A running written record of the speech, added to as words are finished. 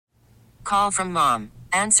Call from mom.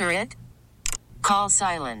 Answer it. Call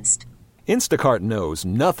silenced. Instacart knows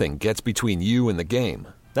nothing gets between you and the game.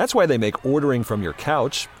 That's why they make ordering from your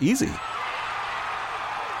couch easy.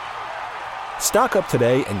 Stock up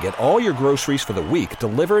today and get all your groceries for the week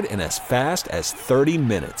delivered in as fast as 30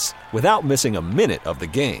 minutes without missing a minute of the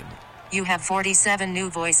game. You have 47 new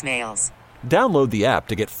voicemails. Download the app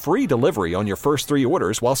to get free delivery on your first 3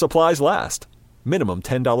 orders while supplies last. Minimum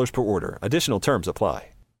 $10 per order. Additional terms apply.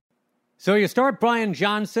 So you start Brian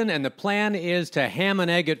Johnson, and the plan is to ham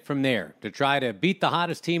and egg it from there, to try to beat the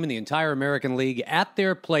hottest team in the entire American League at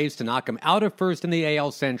their place, to knock them out of first in the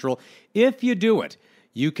AL Central. If you do it,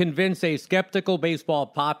 you convince a skeptical baseball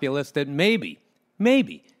populace that maybe,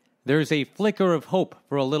 there's a flicker of hope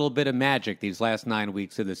for a little bit of magic these last 9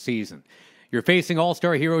 weeks of the season. You're facing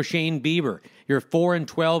all-star hero Shane Bieber. You're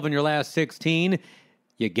 4-12 in your last 16.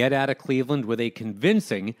 You get out of Cleveland with a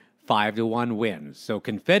convincing 5-1 win. So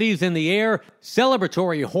confetti's in the air.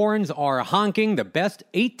 Celebratory horns are honking. The best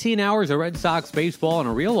 18 hours of Red Sox baseball in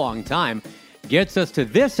a real long time gets us to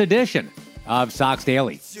this edition of Sox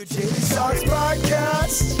Daily. It's your Daily Sox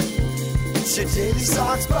Podcast. It's your Daily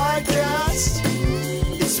Sox Podcast.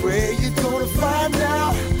 It's where you're going to find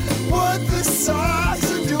out what the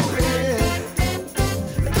Sox are doing.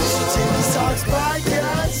 It's your Daily Sox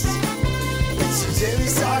Podcast. It's your Daily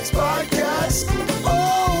Sox Podcast.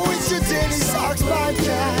 Oh, it's your Daily Sox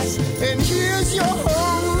Podcast. And here's your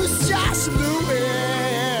host, Josh Lewin.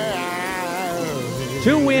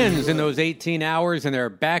 2 wins in those 18 hours, and they're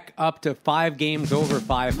back up to 5 games over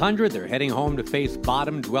 500. They're heading home to face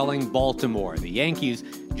bottom-dwelling Baltimore. The Yankees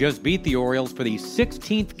just beat the Orioles for the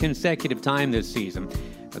 16th consecutive time this season.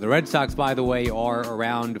 The Red Sox, by the way, are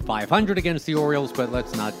around 500 against the Orioles, but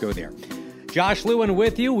let's not go there. Josh Lewin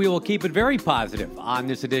with you. We will keep it very positive on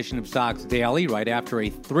this edition of Sox Daily right after a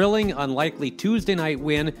thrilling, unlikely Tuesday night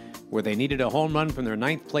win where they needed a home run from their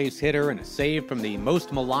 9th-place hitter and a save from the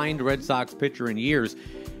most maligned Red Sox pitcher in years.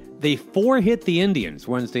 They 4-hit the Indians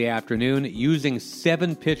Wednesday afternoon using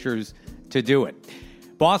 7 pitchers to do it.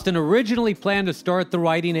 Boston originally planned to start the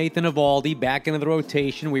righty Nathan Eovaldi back into the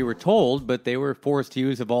rotation, we were told, but they were forced to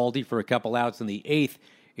use Eovaldi for a couple outs in the 8th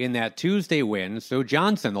in that Tuesday win. So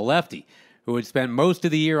Johnson, the lefty, who had spent most of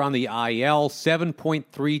the year on the IL,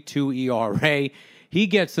 7.32 ERA. He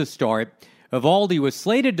gets a start. Eovaldi was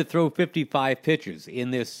slated to throw 55 pitches in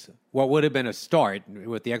this, what would have been a start,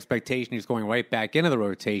 with the expectation he's going right back into the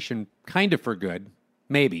rotation, kind of for good,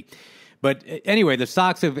 maybe. But anyway, the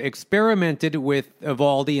Sox have experimented with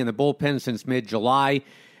Eovaldi in the bullpen since mid-July.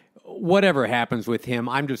 Whatever happens with him,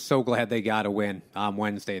 I'm just so glad they got a win on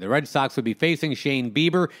Wednesday. The Red Sox will be facing Shane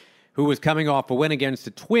Bieber, who was coming off a win against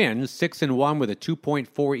the Twins, 6-1 with a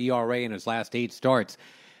 2.4 ERA in his last 8 starts.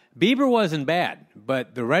 Bieber wasn't bad,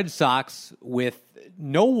 but the Red Sox, with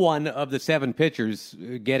no one of the 7 pitchers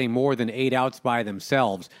getting more than 8 outs by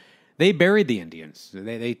themselves, they buried the Indians.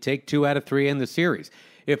 They take 2 out of 3 in the series.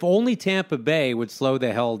 If only Tampa Bay would slow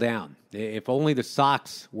the hell down. If only the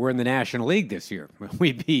Sox were in the National League this year,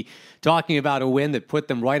 we'd be talking about a win that put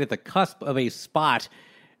them right at the cusp of a spot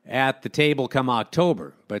at the table come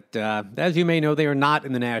October. But as you may know, they are not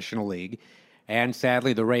in the National League. And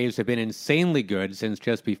sadly, the Rays have been insanely good since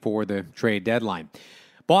just before the trade deadline.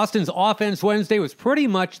 Boston's offense Wednesday was pretty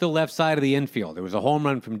much the left side of the infield. There was a home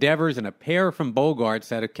run from Devers and a pair from Bogaerts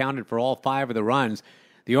that accounted for all 5 of the runs.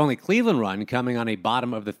 The only Cleveland run coming on a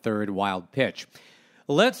bottom of the 3rd wild pitch.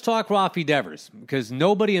 Let's talk Rafi Devers, because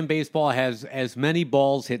nobody in baseball has as many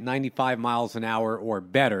balls hit 95 miles an hour or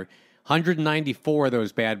better. 194 of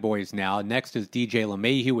those bad boys now. Next is DJ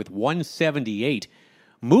LeMahieu with 178.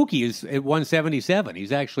 Mookie is at 177.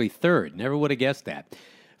 He's actually 3rd. Never would have guessed that.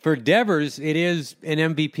 For Devers, it is an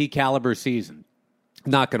MVP caliber season.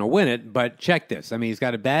 Not going to win it, but check this. I mean, he's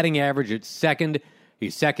got a batting average at 2nd.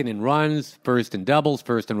 He's 2nd in runs, 1st in doubles,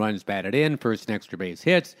 1st in runs batted in, 1st in extra base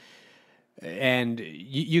hits. And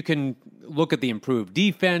you can look at the improved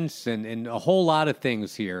defense and a whole lot of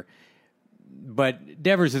things here. But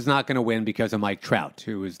Devers is not going to win because of Mike Trout,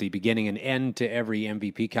 who is the beginning and end to every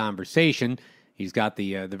MVP conversation. He's got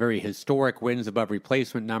the very historic wins above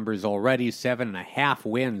replacement numbers already. 7.5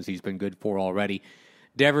 wins he's been good for already.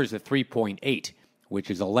 Devers at 3.8, which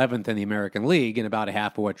is 11th in the American League and about a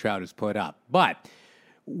half of what Trout has put up. But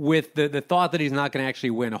with the thought that he's not going to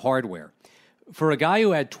actually win hardware, for a guy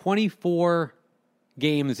who had 24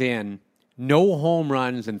 games in, no home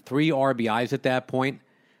runs, and 3 RBIs at that point,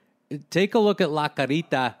 take a look at La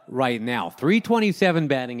Carita right now. 327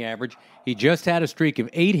 batting average. He just had a streak of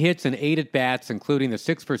 8 hits and 8 at-bats, including the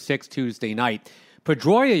 6-for-6 Tuesday night.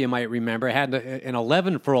 Pedroia, you might remember, had an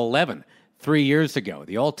 11-for-11 3 years ago.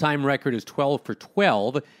 The all-time record is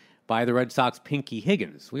 12-for-12. by the Red Sox Pinky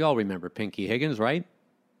Higgins. We all remember Pinky Higgins, right?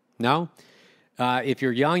 No? If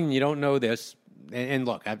you're young and you don't know this, and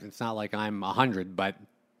look, it's not like I'm 100, but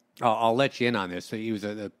I'll let you in on this. So he was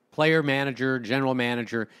a player manager, general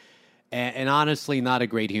manager, and honestly not a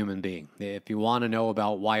great human being. If you want to know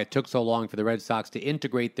about why it took so long for the Red Sox to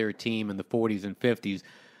integrate their team in the 40s and 50s,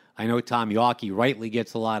 I know Tom Yawkey rightly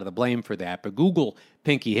gets a lot of the blame for that, but Google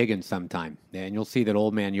Pinky Higgins sometime, and you'll see that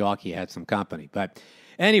old man Yawkey had some company. But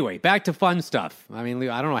anyway, back to fun stuff. I mean,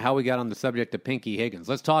 I don't know how we got on the subject of Pinky Higgins.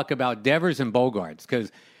 Let's talk about Devers and Bogaerts,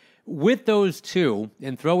 because with those two,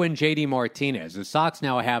 and throw in J.D. Martinez, the Sox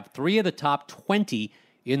now have 3 of the top 20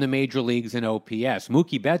 in the major leagues in OPS.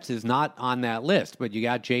 Mookie Betts is not on that list, but you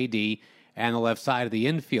got J.D. and the left side of the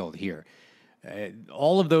infield here.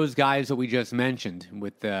 All of those guys that we just mentioned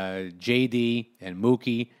with J.D. and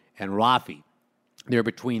Mookie and Rafi, they're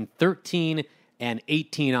between 13 and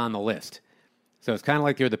 18 on the list. So it's kind of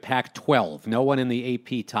like they're the Pac-12. No one in the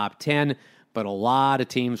AP top 10, but a lot of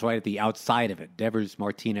teams right at the outside of it. Devers,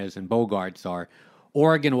 Martinez, and Bogaerts are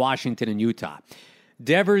Oregon, Washington, and Utah.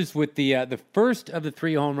 Devers with the first of the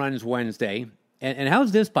 3 home runs Wednesday. And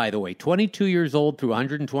how's this, by the way? 22 years old through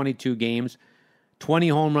 122 games, 20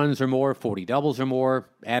 home runs or more, 40 doubles or more,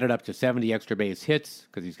 added up to 70 extra base hits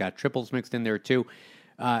because he's got triples mixed in there too.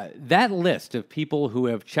 That list of people who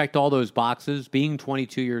have checked all those boxes, being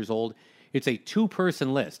 22 years old, it's a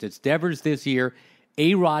 2-person list. It's Devers this year.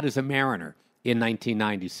 A-Rod is a Mariner in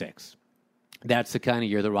 1996. That's the kind of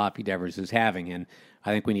year that Rafi Devers is having, and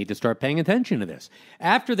I think we need to start paying attention to this.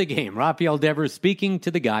 After the game, Rafael Devers speaking to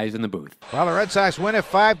the guys in the booth. Well, the Red Sox win it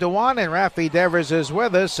 5-1, and Rafi Devers is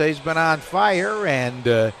with us. He's been on fire,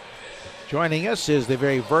 and joining us is the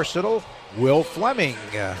very versatile Will Fleming.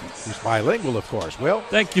 He's bilingual, of course. Will?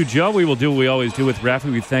 Thank you, Joe. We will do what we always do with Rafi.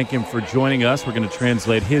 We thank him for joining us. We're going to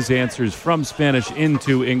translate his answers from Spanish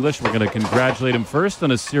into English. We're going to congratulate him first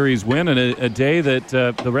on a series win and a day that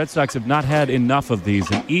the Red Sox have not had enough of these.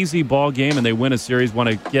 An easy ball game, and they win a series. Want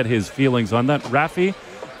to get his feelings on that. Rafi,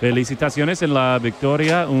 felicitaciones en la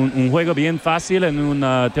victoria. Un juego bien fácil en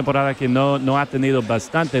una temporada que no ha tenido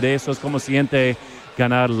bastante de esos. ¿Cómo siente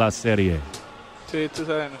ganar la serie? Sí, tú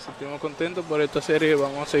sabes, nos sentimos contentos por esta serie.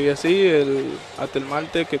 Vamos a seguir así hasta el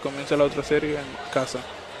martes que comienza la otra serie en casa.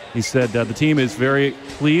 He said the team is very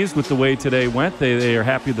pleased with the way today went. They are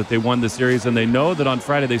happy that they won the series, and they know that on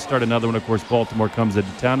Friday they start another one. Of course, Baltimore comes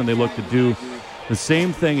into town, and they look to do the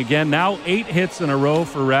same thing again. Now 8 hits in a row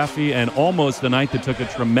for Rafi, and almost a night that took a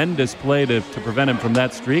tremendous play to prevent him from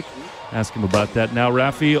that streak. Ask him about that now.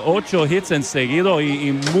 Rafi, 8 hits enseguido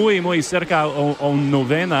y muy cerca a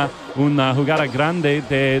novena, una jugada grande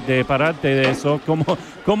de pararte de eso.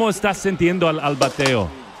 ¿Cómo estás sintiendo al bateo?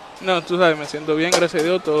 No, tú sabes, me siento bien, gracias a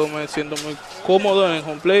Dios. Todo me siento muy cómodo en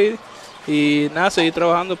home play. Y nada, seguir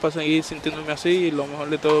trabajando para seguir sintiéndome así. Y lo mejor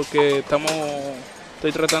de todo que estamos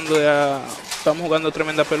jugando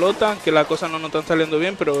tremenda pelota, que las cosas no nos están saliendo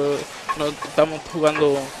bien, pero no estamos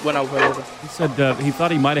jugando buena pelota. He said he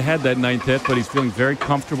thought he might have had that 9th hit, but he's feeling very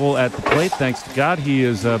comfortable at the plate. Thanks to God, he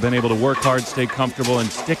has been able to work hard, stay comfortable, and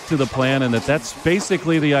stick to the plan, and that's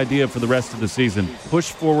basically the idea for the rest of the season.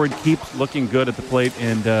 Push forward, keep looking good at the plate,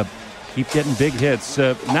 and keep getting big hits.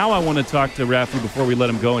 Now I want to talk to Rafi before we let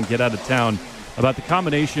him go and get out of town about the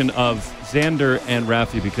combination of Xander and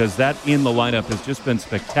Rafi, because that in the lineup has just been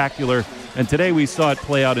spectacular. And today we saw it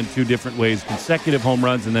play out in 2 different ways, consecutive home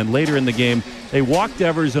runs, and then later in the game, they walked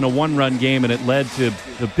Devers in a 1-run game, and it led to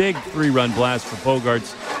the big 3-run blast for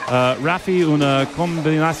Bogaerts. Rafi, una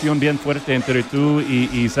combinación bien fuerte entre tú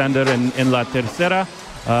y Xander en la tercera.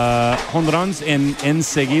 Home runs en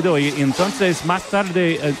seguido, y entonces más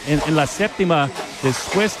tarde en la séptima,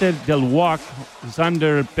 después del walk,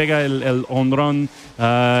 Xander pega el home run.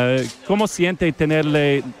 ¿Cómo siente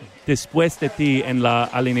tenerle después de ti en la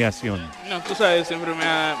alineación? No, tú sabes, siempre me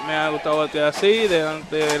ha gustado batear así,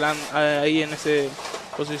 ahí en esa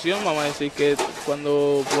posición. Vamos a decir que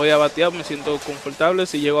cuando voy a batear me siento confortable.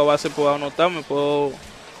 Si llego a base puedo anotar,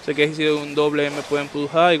 sé que he sido un doble, me puede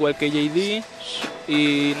empujar, igual que J.D.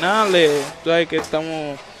 Y nada, tú sabes que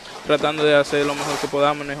estamos tratando de hacer lo mejor que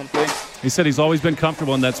podamos en el home play. He said he's always been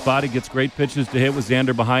comfortable in that spot. He gets great pitches to hit with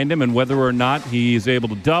Xander behind him, and whether or not he's able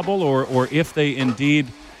to double or if they indeed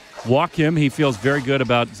walk him, he feels very good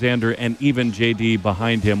about Xander and even J.D.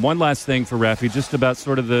 behind him. One last thing for Rafi, just about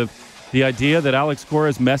sort of the idea that Alex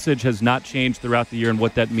Cora's message has not changed throughout the year and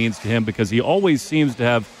what that means to him, because he always seems to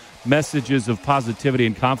have messages of positivity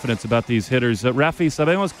and confidence about these hitters. Rafi,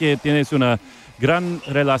 sabemos que tienes una gran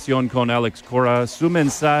relación con Alex Cora. Su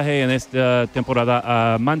mensaje en esta temporada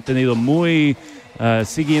ha mantenido muy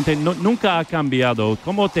siguiente nunca ha cambiado.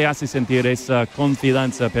 ¿Cómo te hace sentir esa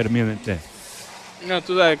confianza permanente? No,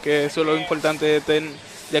 tú sabes que eso es lo importante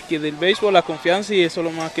de aquí del béisbol, la confianza, y eso es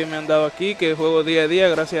lo más que me han dado aquí, que juego día a día,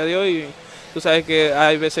 gracias a Dios, y tú sabes que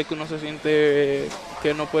hay veces que uno se siente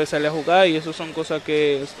que no puede salir a jugar, y eso son cosas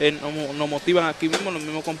que nos motivan aquí mismo, los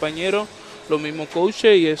mismos compañeros, los mismos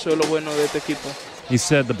coaches, y eso es lo bueno de este equipo. He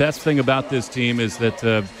said the best thing about this team is that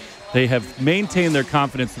they have maintained their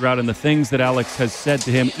confidence throughout, and the things that Alex has said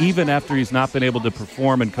to him, even after he's not been able to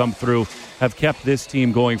perform and come through, have kept this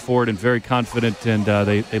team going forward and very confident, and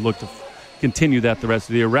they look to continue that the rest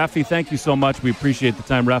of the year. Rafi, thank you so much. We appreciate the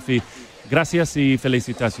time, Rafi. Gracias y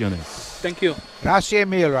felicitaciones. Thank you. Gracias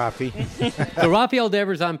mil, Rafi. So Rafael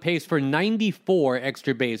Devers on pace for 94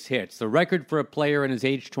 extra base hits. The record for a player in his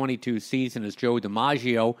age 22 season is Joe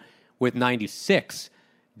DiMaggio with 96.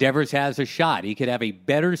 Devers has a shot. He could have a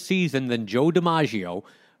better season than Joe DiMaggio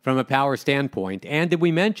from a power standpoint. And did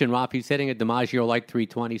we mention Rafi's hitting at DiMaggio like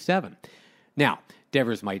 327? Now,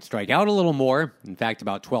 Devers might strike out a little more, in fact,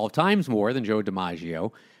 about 12 times more than Joe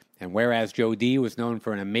DiMaggio. And whereas Joe D was known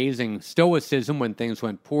for an amazing stoicism when things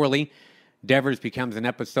went poorly, Devers becomes an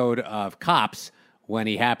episode of Cops when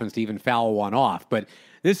he happens to even foul one off. But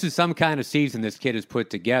this is some kind of season this kid has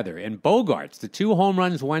put together. And Bogaerts, the 2 home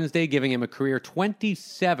runs Wednesday, giving him a career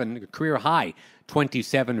high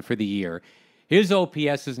 27 for the year. His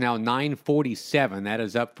OPS is now 947. That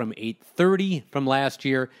is up from 830 from last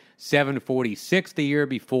year, 746 the year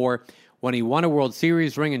before. When he won a World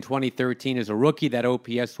Series ring in 2013 as a rookie, that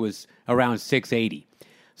OPS was around 680.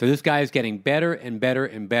 So this guy is getting better and better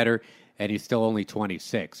and better, and he's still only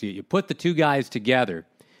 26. You put the two guys together,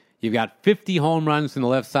 you've got 50 home runs from the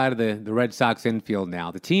left side of the Red Sox infield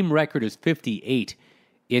now. The team record is 58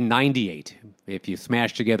 in 98, if you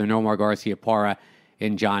smash together Nomar Garciaparra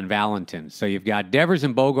and John Valentin. So you've got Devers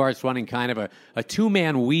and Bogaerts running kind of a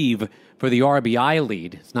two-man weave for the RBI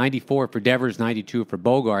lead. It's 94 for Devers, 92 for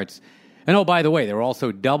Bogaerts. And oh, by the way, there were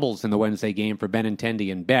also doubles in the Wednesday game for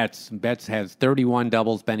Benintendi and Betts. Betts has 31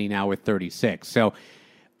 doubles, Benny now with 36. So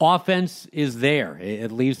offense is there,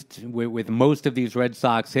 at least with most of these Red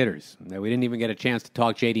Sox hitters. We didn't even get a chance to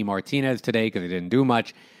talk J.D. Martinez today because he didn't do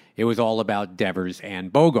much. It was all about Devers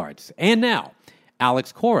and Bogaerts. And now,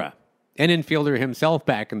 Alex Cora, an infielder himself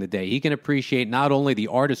back in the day. He can appreciate not only the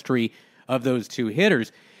artistry of those two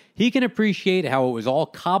hitters, he can appreciate how it was all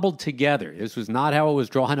cobbled together. This was not how it was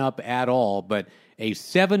drawn up at all, but a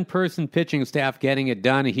 7-person pitching staff getting it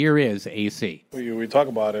done. Here is AC. We talk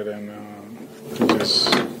about it, and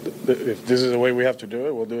if this is the way we have to do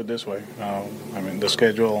it, we'll do it this way. I mean, the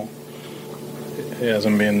schedule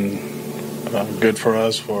hasn't been good for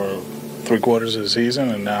us for 3/4 of the season,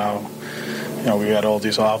 and now we got all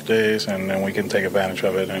these off days, and then we can take advantage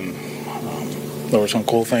of it. And there were some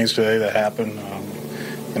cool things today that happened.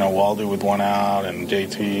 Waldy with 1 out, and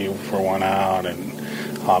JT for 1 out, and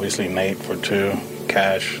obviously Nate for 2,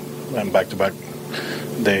 Cash, and back-to-back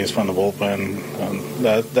days from the bullpen.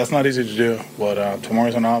 That's not easy to do, but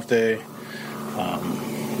tomorrow's an off day.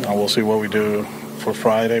 We'll see what we do for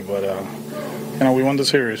Friday, but we won the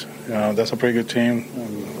series. That's a pretty good team.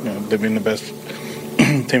 They've been the best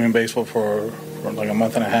team in baseball for like a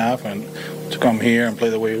month and a half, and to come here and play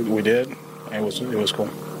the way we did, it was cool.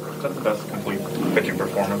 Is that the best complete pitching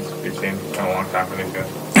performance you've seen in a long time for these guys?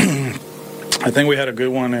 I think we had a good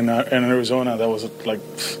one in Arizona. That was like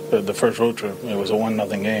the first road trip. It was a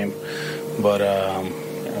 1-0 game. But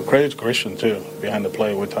credit to Christian, too, behind the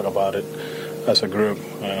plate. We talk about it as a group.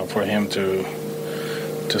 For him to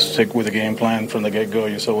stick with the game plan from the get-go.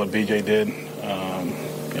 You saw what BJ did.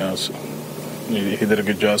 He did a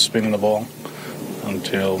good job spinning the ball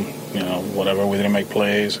until whatever, we didn't make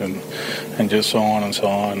plays and just so on and so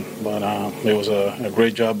on. But it was a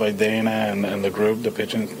great job by Dana and the group, the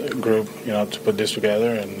pitching group, to put this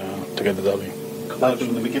together and to get the W.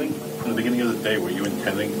 In the beginning of the day, were you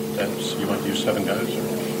intending that you might use 7 guys?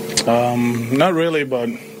 Not really, but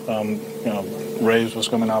Rays was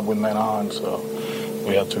coming up with men on, so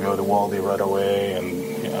we had to go to Waldy right away.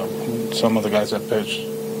 And some of the guys that pitched,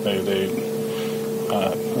 I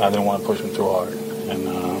didn't want to push them too hard. And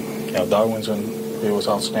Darwinson, he was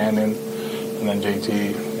outstanding, and then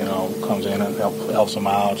JT, comes in and helps him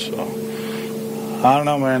out. So I don't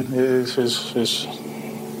know, man.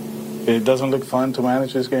 It doesn't look fun to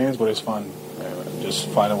manage these games, but it's fun. Just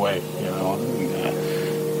find a way,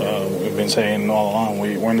 We've been saying all along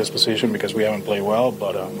we're in this position because we haven't played well,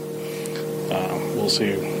 but we'll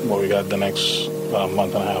see what we got the next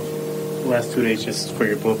month and a half. Last 2 days, just for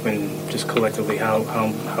your bullpen, just collectively, how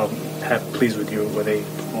pleased with you were they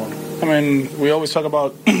performed? I mean, we always talk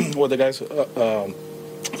about what the guys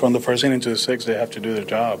from the first inning to the sixth, they have to do their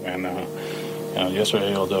job. And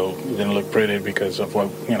yesterday, although it didn't look pretty because of what,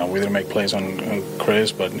 we didn't make plays on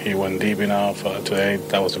Chris, but he went deep enough. Today,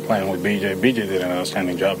 that was the plan with BJ. BJ did an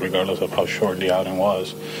outstanding job, regardless of how short the outing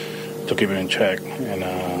was, to keep it in check.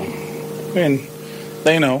 And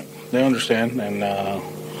they know, they understand, and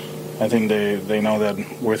I think they know that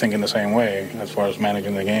we're thinking the same way as far as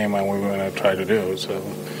managing the game, and we're going to try to do. So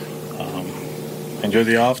enjoy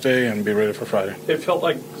the off day and be ready for Friday. It felt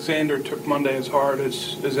like Xander took Monday as hard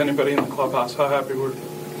as anybody in the clubhouse. How happy were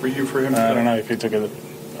you for him? I don't know if he took it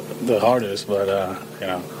the hardest, but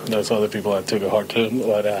there's other people that took it hard too.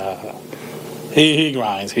 But he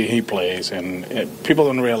grinds, he plays, and people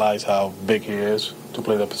don't realize how big he is to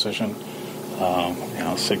play that position.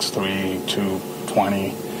 6'3",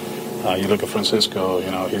 220. You look at Francisco,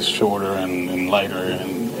 he's shorter and lighter,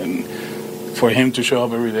 and for him to show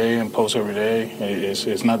up every day and post every day,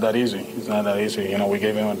 it's not that easy. It's not that easy. We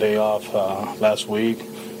gave him a day off last week.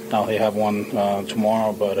 Now he have one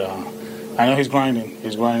tomorrow, but I know he's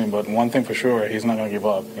grinding. But one thing for sure, he's not going to give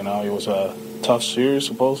up. It was a tough series,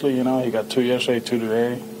 supposedly. He got 2 yesterday, 2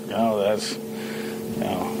 today. That's,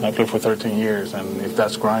 I played for 13 years, and if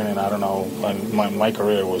that's grinding, I don't know. My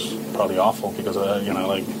career was probably awful because of that,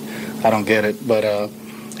 I don't get it. But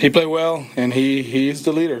he played well, and he is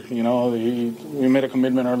the leader. We made a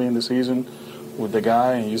commitment early in the season with the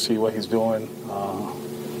guy, and you see what he's doing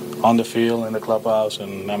on the field, in the clubhouse,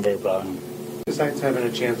 and I'm very proud of him. Besides having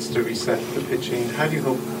a chance to reset the pitching, how do you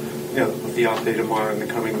hope, with the off day tomorrow and the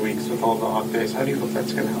coming weeks, with all the off days, how do you hope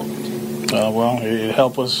that's going to help the team? Well, it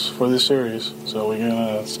helped us for this series, so we're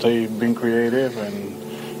going to stay being creative and,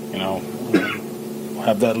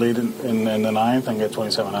 have that lead in the ninth and get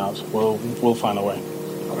 27 outs. We'll find a way.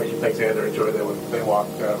 How about you think Xander enjoyed that when they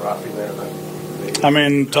walked Rafi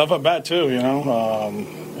there? Tough at bat too,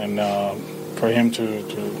 and for him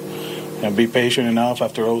to be patient enough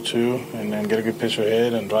after 0-2 and then get a good pitch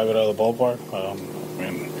ahead and drive it out of the ballpark.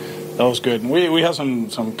 That was good. We had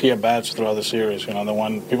some key at bats throughout the series. The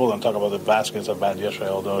one people don't talk about the Vasquez at bat yesterday,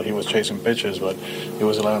 although he was chasing pitches, but it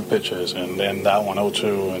was 11 pitches, and then that one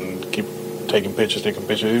 0-2 and keep taking pitches.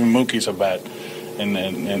 Even Mookie's at bat. And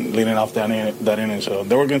leading off that inning. So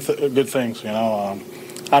there were good things, I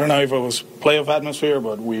don't know if it was playoff atmosphere,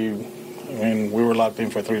 but we were locked in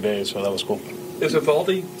for 3 days, so that was cool. Is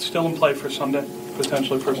Evaldi still in play for Sunday,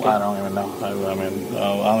 potentially first? I don't even know.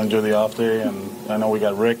 I'll enjoy the off day, and I know we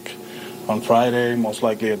got Rick on Friday, most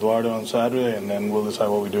likely Eduardo on Saturday, and then we'll decide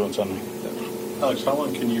what we do on Sunday. Alex, how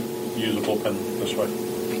long can you use a bullpen this way?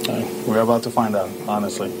 We're about to find out,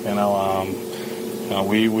 honestly.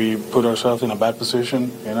 We put ourselves in a bad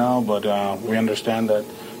position, but we understand that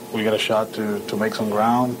we got a shot to make some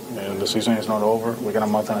ground, and the season is not over. We got a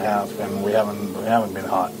month and a half, and we haven't been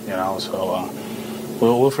hot, so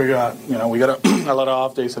we'll figure out. We got a lot of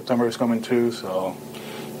off days. September is coming too, so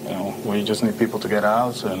we just need people to get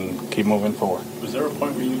out and keep moving forward. Was there a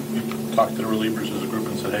point where you talked to the relievers as a group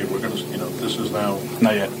and said, hey, we're going to, this is now...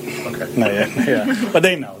 Not yet. Okay. Not yet, yeah. But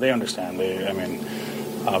they know. They understand.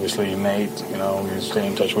 Obviously, Nate, we stay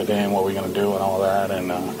in touch with him, what we're going to do and all that.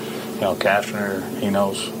 And, Kashner, he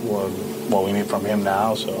knows what we need from him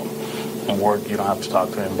now. So, and Ward, you don't have to talk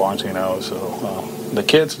to him. Barnes, So, the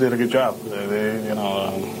kids did a good job.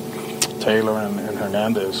 Taylor and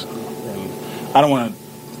Hernandez. And I don't want to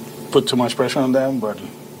put too much pressure on them, but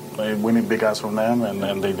we need big guys from them,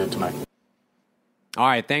 and they did tonight. All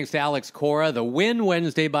right, thanks to Alex Cora. The win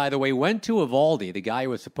Wednesday, by the way, went to Evaldi, the guy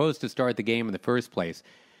who was supposed to start the game in the first place.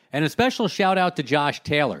 And a special shout-out to Josh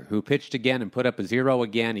Taylor, who pitched again and put up a 0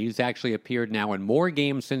 again. He's actually appeared now in more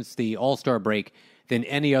games since the All-Star break than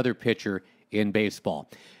any other pitcher in baseball.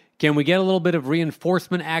 Can we get a little bit of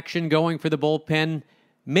reinforcement action going for the bullpen?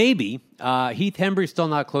 Maybe. Heath Hembry's still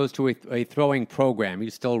not close to a throwing program.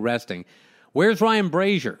 He's still resting. Where's Ryan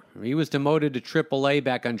Brazier? He was demoted to AAA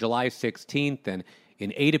back on July 16th, and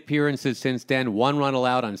in 8 appearances since then, 1 run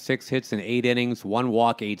allowed on 6 hits in 8 innings, 1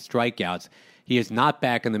 walk, 8 strikeouts. He is not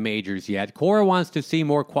back in the majors yet. Cora wants to see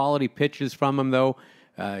more quality pitches from him, though.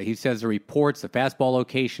 He says the reports, the fastball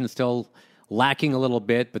location is still lacking a little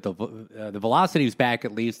bit, but the velocity is back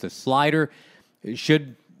at least. The slider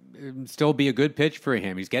should still be a good pitch for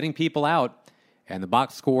him. He's getting people out, and the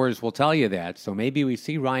box scores will tell you that. So maybe we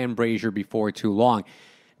see Ryan Brazier before too long.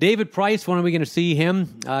 David Price, when are we going to see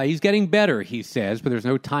him? He's getting better, he says, but there's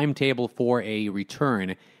no timetable for a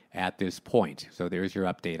return at this point. So there's your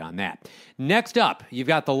update on that. Next up, you've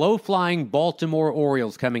got the low-flying Baltimore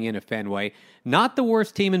Orioles coming in at Fenway. Not the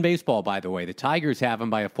worst team in baseball, by the way. The Tigers have them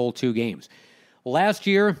by a full 2 games. Last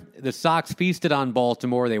year, the Sox feasted on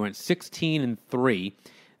Baltimore. They went 16-3.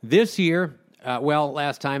 This year, Well,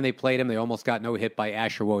 last time they played him, they almost got no hit by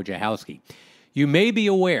Asher Wojciechowski. You may be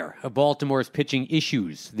aware of Baltimore's pitching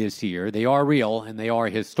issues this year. They are real, and they are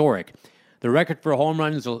historic. The record for home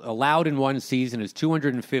runs allowed in one season is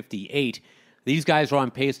 258. These guys are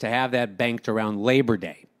on pace to have that banked around Labor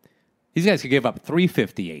Day. These guys could give up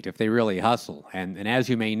 358 if they really hustle. And as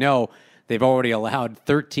you may know, they've already allowed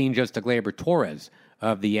 13 just to Gleyber Torres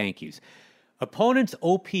of the Yankees. Opponents'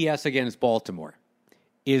 OPS against Baltimore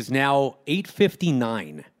is now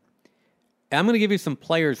 859. I'm going to give you some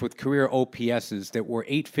players with career OPSs that were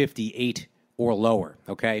 858 or lower,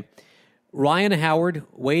 okay? Ryan Howard,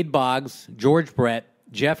 Wade Boggs, George Brett,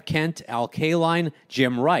 Jeff Kent, Al Kaline,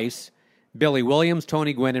 Jim Rice, Billy Williams,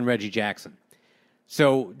 Tony Gwynn, and Reggie Jackson.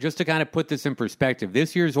 So just to kind of put this in perspective,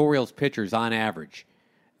 this year's Orioles pitchers, on average,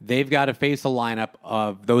 they've got to face a lineup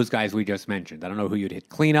of those guys we just mentioned. I don't know who you'd hit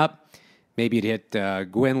cleanup. Maybe you'd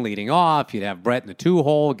hit Gwynn leading off. You'd have Brett in the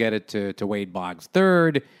 2-hole, get it to Wade Boggs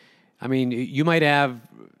third. I mean, you might have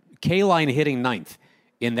Kaline hitting 9th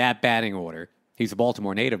in that batting order. He's a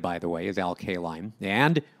Baltimore native, by the way, is Al Kaline,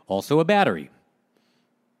 and also a battery.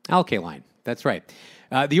 Al Kaline, that's right.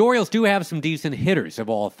 The Orioles do have some decent hitters, of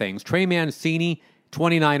all things. Trey Mancini,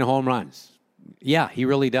 29 home runs. Yeah, he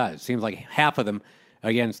really does. Seems like half of them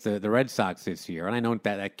against the Red Sox this year. And I know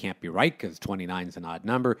that can't be right because 29 is an odd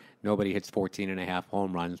number. Nobody hits 14.5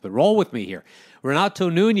 home runs. But roll with me here. Renato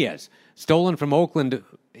Nunez, stolen from Oakland.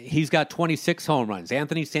 He's got 26 home runs.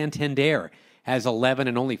 Anthony Santander has 11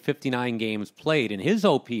 and only 59 games played. And his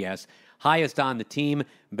OPS, highest on the team,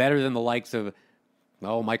 better than the likes of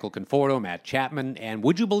Michael Conforto, Matt Chapman, and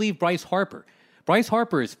would you believe Bryce Harper? Bryce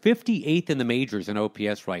Harper is 58th in the majors in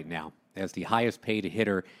OPS right now as the highest paid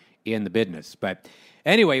hitter in the business. But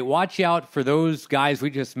anyway, watch out for those guys we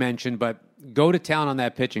just mentioned, but go to town on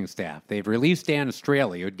that pitching staff. They've released Dan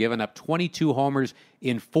Straley, who had given up 22 homers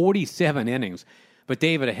in 47 innings. But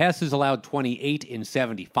David Hess has allowed 28 in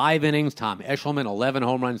 75 innings. Tom Eshelman, 11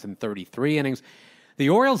 home runs in 33 innings. The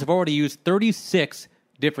Orioles have already used 36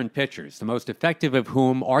 different pitchers, the most effective of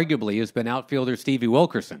whom arguably has been outfielder Stevie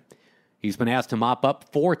Wilkerson. He's been asked to mop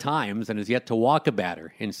up 4 times and has yet to walk a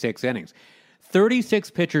batter in 6 innings.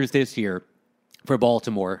 36 pitchers this year for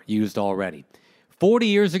Baltimore used already. 40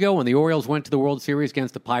 years ago, when the Orioles went to the World Series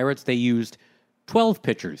against the Pirates, they used 12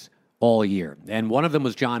 pitchers all year. And one of them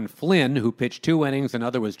was John Flynn, who pitched 2 innings.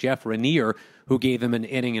 Another was Jeff Rainier, who gave them an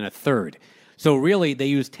inning and a third. So really, they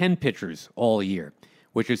used 10 pitchers all year,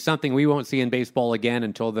 which is something we won't see in baseball again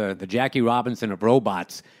until the Jackie Robinson of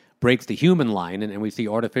robots breaks the human line, and we see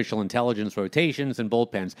artificial intelligence rotations and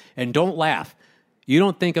bullpens. And don't laugh. You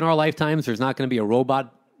don't think in our lifetimes there's not going to be a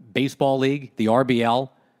robot baseball league, the RBL?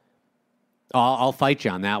 I'll fight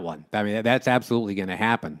you on that one. I mean, that's absolutely going to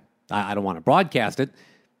happen. I don't want to broadcast it.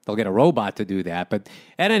 They'll get a robot to do that. But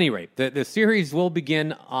at any rate, the series will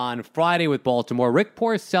begin on Friday with Baltimore. Rick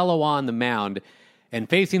Porcello on the mound. And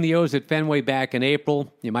facing the O's at Fenway back in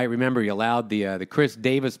April, you might remember he allowed the Chris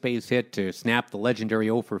Davis base hit to snap the legendary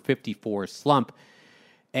 0-for-54 slump.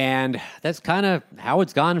 And that's kind of how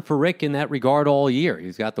it's gone for Rick in that regard all year.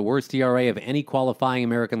 He's got the worst ERA of any qualifying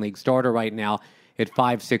American League starter right now at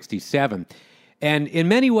 5.67. And in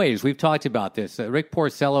many ways, we've talked about this. Rick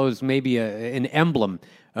Porcello is maybe an emblem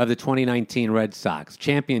of the 2019 Red Sox.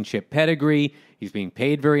 Championship pedigree. He's being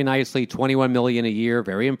paid very nicely, $21 million a year,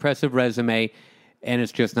 very impressive resume. And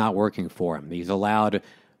it's just not working for him. He's allowed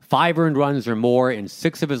 5 earned runs or more in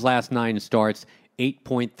 6 of his last 9 starts,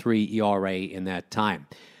 8.3 ERA in that time.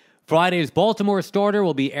 Friday's Baltimore starter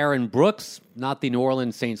will be Aaron Brooks, not the New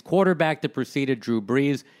Orleans Saints quarterback that preceded Drew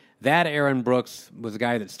Brees. That Aaron Brooks was a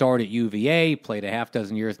guy that started at UVA, played a half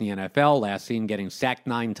dozen years in the NFL, last seen getting sacked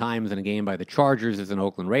 9 times in a game by the Chargers as an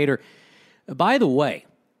Oakland Raider. By the way,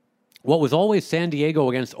 what was always San Diego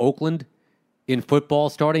against Oakland in football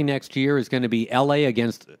starting next year is going to be LA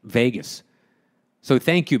against Vegas. So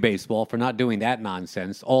thank you, baseball, for not doing that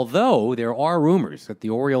nonsense. Although there are rumors that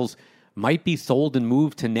the Orioles might be sold and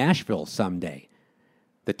moved to Nashville someday.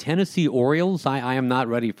 The Tennessee Orioles, I am not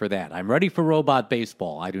ready for that. I'm ready for robot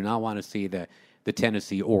baseball. I do not want to see the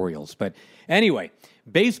Tennessee Orioles. But anyway,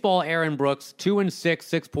 baseball, Aaron Brooks,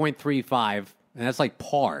 2-6, 6.35, and that's like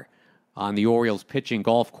par on the Orioles pitching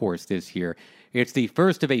golf course this year. It's the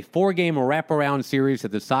first of a 4-game wraparound series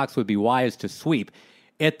that the Sox would be wise to sweep.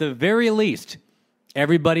 At the very least,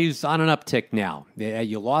 everybody's on an uptick now.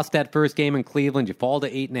 You lost that first game in Cleveland. You fall to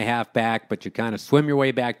 8.5 back, but you kind of swim your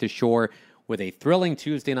way back to shore with a thrilling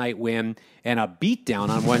Tuesday night win and a beatdown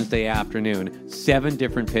on Wednesday afternoon. 7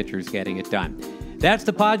 different pitchers getting it done. That's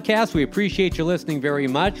the podcast. We appreciate you listening very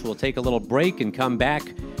much. We'll take a little break and come back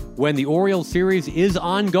when the Orioles series is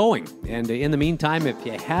ongoing. And in the meantime, if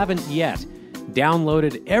you haven't yet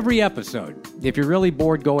downloaded every episode. If you're really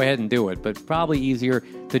bored, go ahead and do it, but probably easier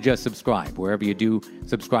to just subscribe wherever you do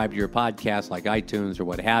subscribe to your podcast, like iTunes or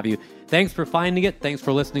what have you. Thanks for finding it. Thanks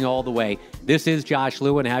for listening all the way. This is Josh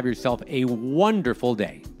Lewin. Have yourself a wonderful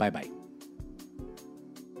day. Bye-bye.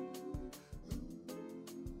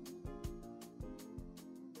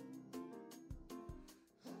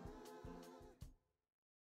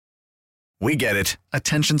 We get it.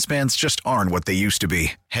 Attention spans just aren't what they used to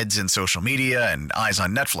be. Heads in social media and eyes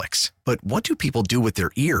on Netflix. But what do people do with their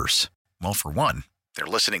ears? Well, for one, they're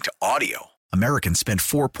listening to audio. Americans spend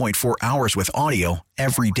 4.4 hours with audio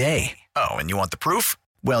every day. Oh, and you want the proof?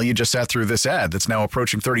 Well, you just sat through this ad that's now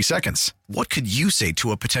approaching 30 seconds. What could you say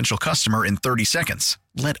to a potential customer in 30 seconds?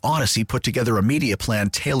 Let Odyssey put together a media plan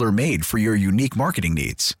tailor-made for your unique marketing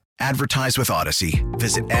needs. Advertise with Odyssey.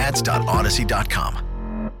 Visit ads.odyssey.com.